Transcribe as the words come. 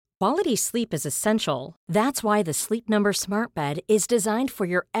Quality sleep is essential. That's why the Sleep Number Smart Bed is designed for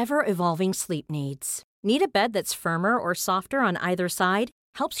your ever-evolving sleep needs. Need a bed that's firmer or softer on either side?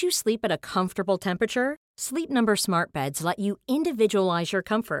 Helps you sleep at a comfortable temperature? Sleep Number Smart Beds let you individualize your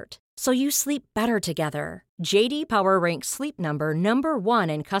comfort, so you sleep better together. J.D. Power ranks Sleep Number number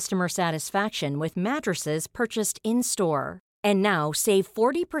one in customer satisfaction with mattresses purchased in-store. And now, save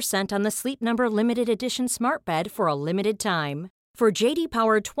 40% on the Sleep Number Limited Edition Smart Bed for a limited time. For J.D.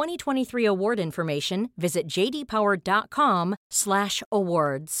 Power 2023 award information, visit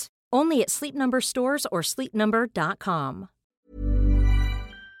jdpower.com/awards. Only at Sleep Number stores or sleepnumber.com.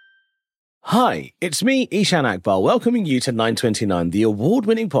 Hi, it's me, Ishan Akbar, welcoming you to 929, the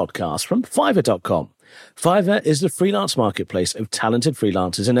award-winning podcast from Fiverr.com. Fiverr is the freelance marketplace of talented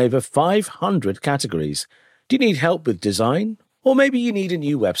freelancers in over 500 categories. Do you need help with design? Or maybe you need a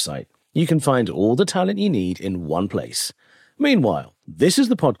new website? You can find all the talent you need in one place. Meanwhile, this is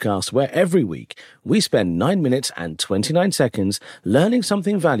the podcast where every week we spend 9 minutes and 29 seconds learning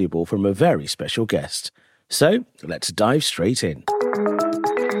something valuable from a very special guest. So let's dive straight in.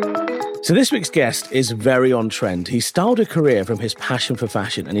 So this week's guest is very on trend. He styled a career from his passion for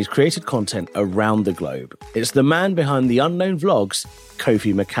fashion and he's created content around the globe. It's the man behind the Unknown Vlogs,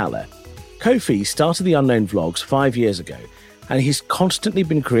 Kofi McCallum. Kofi started the Unknown Vlogs 5 years ago and he's constantly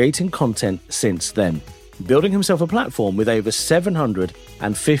been creating content since then, building himself a platform with over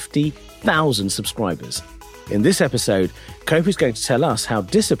 750,000 subscribers. In this episode, Kofi's going to tell us how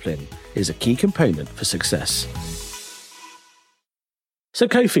discipline is a key component for success. So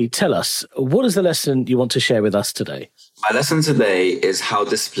Kofi, tell us, what is the lesson you want to share with us today? My lesson today is how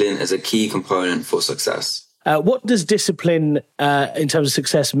discipline is a key component for success. What does discipline in terms of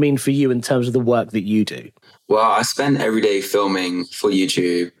success mean for you in terms of the work that you do? Well, I spend every day filming for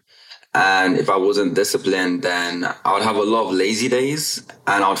YouTube. And if I wasn't disciplined, then I would have a lot of lazy days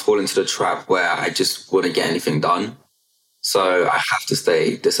and I would fall into the trap where I just wouldn't get anything done. So I have to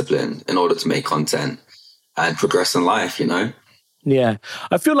stay disciplined in order to make content and progress in life, you know? Yeah.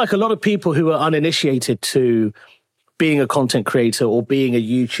 I feel like a lot of people who are uninitiated to being a content creator or being a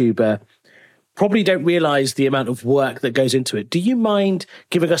YouTuber probably don't realize the amount of work that goes into it. Do you mind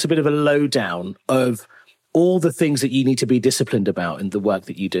giving us a bit of a lowdown of all the things that you need to be disciplined about in the work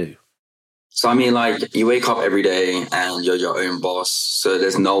that you do? So, I mean, like, you wake up every day and you're your own boss. So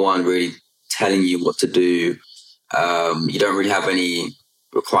there's no one really telling you what to do. You don't really have any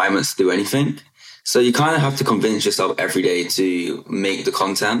requirements to do anything. So you kind of have to convince yourself every day to make the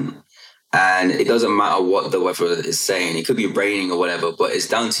content. And it doesn't matter what the weather is saying. It could be raining or whatever, but it's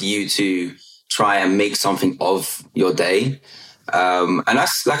down to you to try and make something of your day. And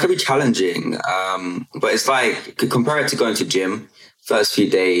that can be challenging. But it's like, compare it to going to gym. First few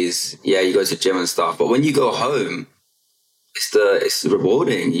days, yeah, you go to gym and stuff. But when you go home, it's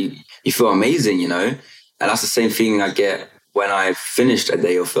rewarding. You feel amazing, you know? And that's the same feeling I get when I finished a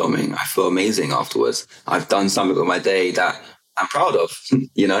day of filming. I feel amazing afterwards. I've done something with my day that I'm proud of,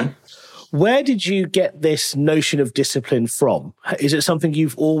 you know? Where did you get this notion of discipline from? Is it something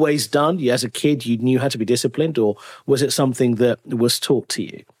you've always done? As a kid, you knew how to be disciplined, or was it something that was taught to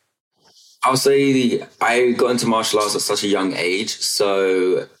you? I'll say I got into martial arts at such a young age.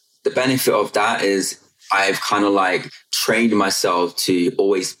 So the benefit of that is I've kind of like trained myself to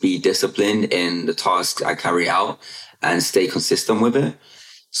always be disciplined in the tasks I carry out and stay consistent with it.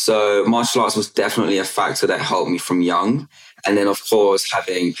 So martial arts was definitely a factor that helped me from young. And then, of course,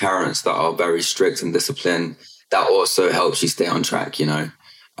 having parents that are very strict and disciplined, that also helps you stay on track, you know,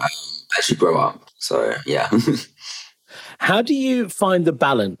 as you grow up. So, yeah. How do you find the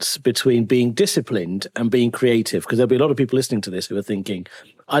balance between being disciplined and being creative? Because there'll be a lot of people listening to this who are thinking,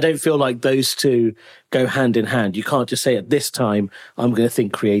 I don't feel like those two go hand in hand. You can't just say at this time, I'm going to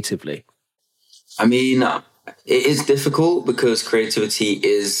think creatively. I mean, it is difficult because creativity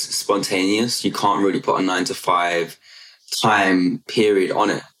is spontaneous. You can't really put a 9 to 5 time period on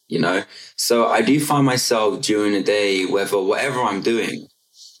it, you know? So I do find myself during the day, whatever I'm doing,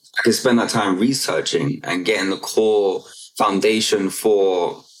 I can spend that time researching and getting the core foundation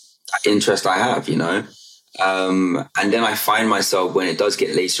for that interest I have, you know? And then I find myself when it does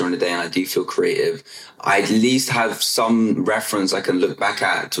get later in the day and I do feel creative, I at least have some reference I can look back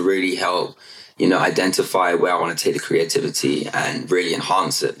at to really help, you know, identify where I want to take the creativity and really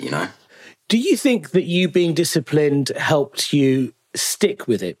enhance it, you know? Do you think that you being disciplined helped you stick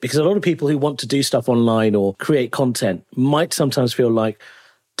with it? Because a lot of people who want to do stuff online or create content might sometimes feel like,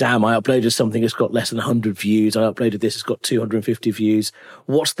 damn, I uploaded something, it's got less than 100 views. I uploaded this, it's got 250 views.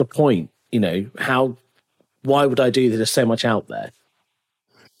 What's the point? You know, why would I do this? There's so much out there.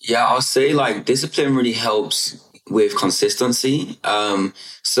 Yeah, I'll say like discipline really helps with consistency.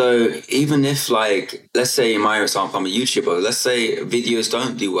 So even if, like, let's say in my example, I'm a YouTuber, let's say videos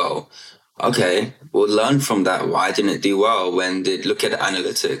don't do well. Okay, we'll learn from that. Why didn't it do well? Look at the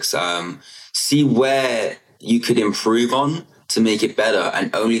analytics, see where you could improve on to make it better,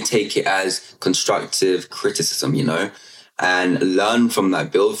 and only take it as constructive criticism, and learn from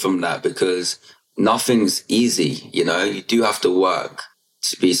that, build from that, because nothing's easy, you do have to work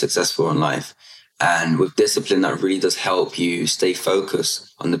to be successful in life. And with discipline, that really does help you stay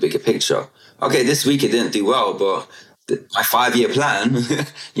focused on the bigger picture. Okay, this week it didn't do well, but my 5-year plan,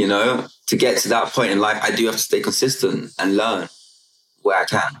 to get to that point in life, I do have to stay consistent and learn where I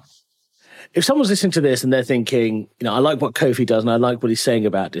can. If someone's listening to this and they're thinking, I like what Kofi does and I like what he's saying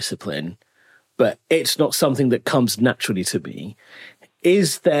about discipline, but it's not something that comes naturally to me,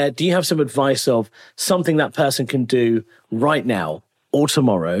 do you have some advice of something that person can do right now or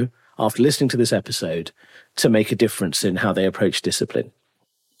tomorrow after listening to this episode to make a difference in how they approach discipline?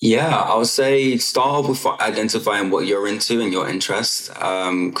 Yeah, I would say start with identifying what you're into and your interests,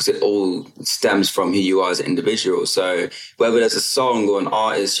 because it all stems from who you are as an individual. So whether there's a song or an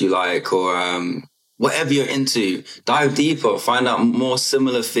artist you like, or whatever you're into, dive deeper, find out more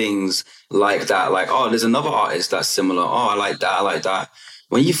similar things like that. Like, oh, there's another artist that's similar. Oh, I like that.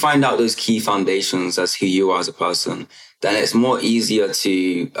 When you find out those key foundations as who you are as a person, then it's more easier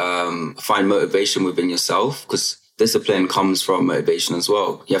to find motivation within yourself, because discipline comes from motivation as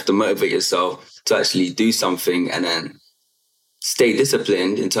well. You have to motivate yourself to actually do something, and then stay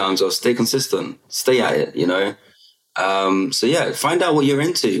disciplined in terms of stay consistent, stay at it, So yeah, find out what you're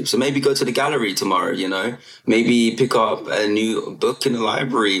into. So maybe go to the gallery tomorrow, maybe pick up a new book in the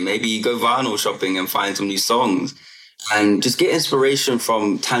library, maybe go vinyl shopping and find some new songs, and just get inspiration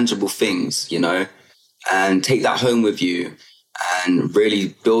from tangible things, and take that home with you and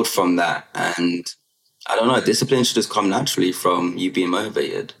really build from that. And I don't know, discipline should just come naturally from you being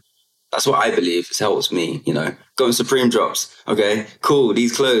motivated. That's what I believe. It helps me, Going Supreme drops. Okay, cool.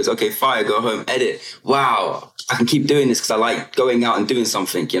 These clothes. Okay, fire. Go home, edit. Wow, I can keep doing this because I like going out and doing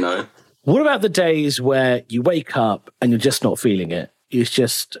something, What about the days where you wake up and you're just not feeling it? You're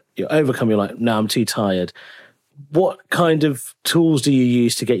overcome. You're like, no, I'm too tired. What kind of tools do you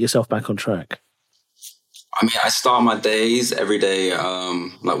use to get yourself back on track? I mean, I start my days every day,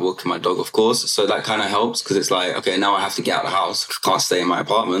 like walking my dog, of course. So that kind of helps, because it's like, okay, now I have to get out of the house. Can't stay in my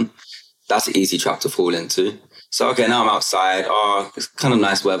apartment. That's an easy trap to fall into. So, okay, now I'm outside. Oh, it's kind of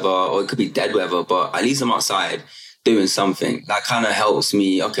nice weather, or it could be dead weather, but at least I'm outside doing something. That kind of helps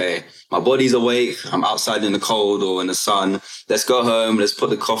me. Okay, my body's awake. I'm outside in the cold or in the sun. Let's go home. Let's put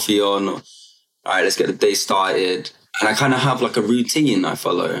the coffee on. All right, let's get the day started. And I kind of have like a routine I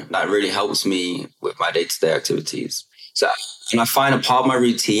follow that really helps me with my day-to-day activities. So, and I find a part of my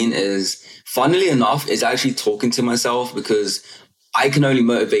routine is, funnily enough, is actually talking to myself, because I can only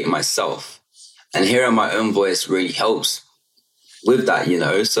motivate myself. And hearing my own voice really helps with that,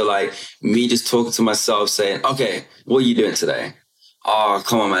 So like me just talking to myself saying, okay, what are you doing today? Oh,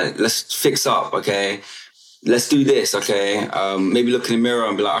 come on, man, let's fix up, okay? Let's do this, okay? Maybe look in the mirror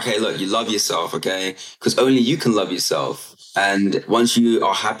and be like, okay, look, you love yourself, okay? Because only you can love yourself. And once you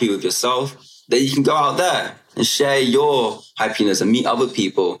are happy with yourself, then you can go out there and share your happiness and meet other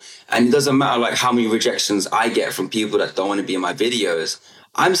people. And it doesn't matter like how many rejections I get from people that don't want to be in my videos.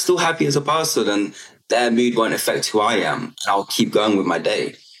 I'm still happy as a person, and their mood won't affect who I am. And I'll keep going with my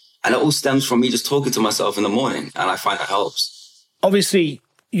day. And it all stems from me just talking to myself in the morning. And I find that helps. Obviously,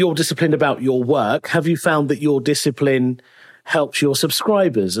 you're disciplined about your work. Have you found that your discipline helps your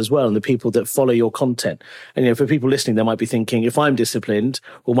subscribers as well, and the people that follow your content? And for people listening, they might be thinking, if I'm disciplined,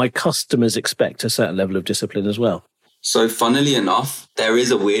 will my customers expect a certain level of discipline as well? So funnily enough, there is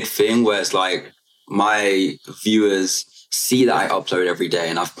a weird thing where it's like my viewers see that I upload every day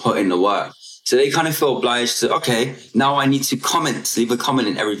and I've put in the work. So they kind of feel obliged to, okay, now I need to leave a comment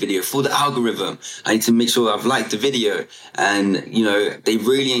in every video for the algorithm. I need to make sure I've liked the video, and, they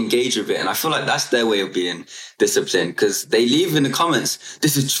really engage with it. And I feel like that's their way of being disciplined, because they leave in the comments,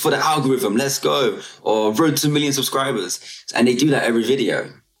 this is for the algorithm, let's go, or road to 1 million subscribers. And they do that every video.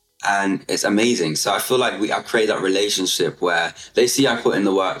 And it's amazing. So I feel like I create that relationship where they see I put in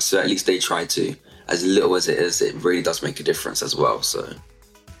the work, so at least they try to. As little as it is, it really does make a difference as well, so...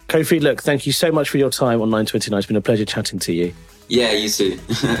 Kofi, look, thank you so much for your time on 929. It's been a pleasure chatting to you. Yeah, you too.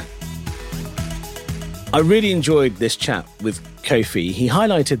 I really enjoyed this chat with Kofi. He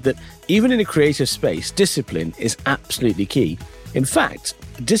highlighted that even in a creative space, discipline is absolutely key. In fact,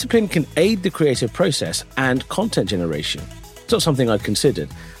 discipline can aid the creative process and content generation. It's not something I'd considered.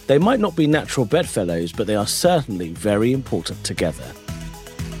 They might not be natural bedfellows, but they are certainly very important together.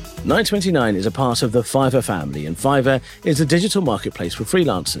 929 is a part of the Fiverr family, and Fiverr is a digital marketplace for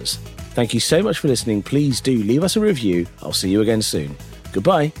freelancers. Thank you so much for listening. Please do leave us a review. I'll see you again soon.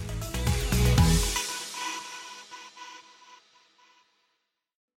 Goodbye.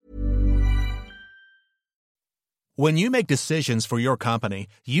 When you make decisions for your company,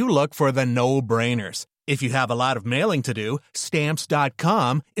 you look for the no-brainers. If you have a lot of mailing to do,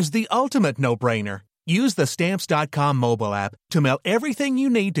 Stamps.com is the ultimate no-brainer. Use the Stamps.com mobile app to mail everything you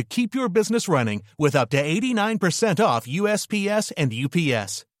need to keep your business running with up to 89% off USPS and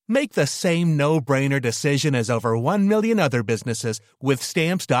UPS. Make the same no-brainer decision as over 1 million other businesses with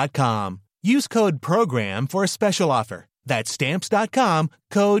Stamps.com. Use code PROGRAM for a special offer. That's Stamps.com,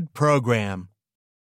 code PROGRAM.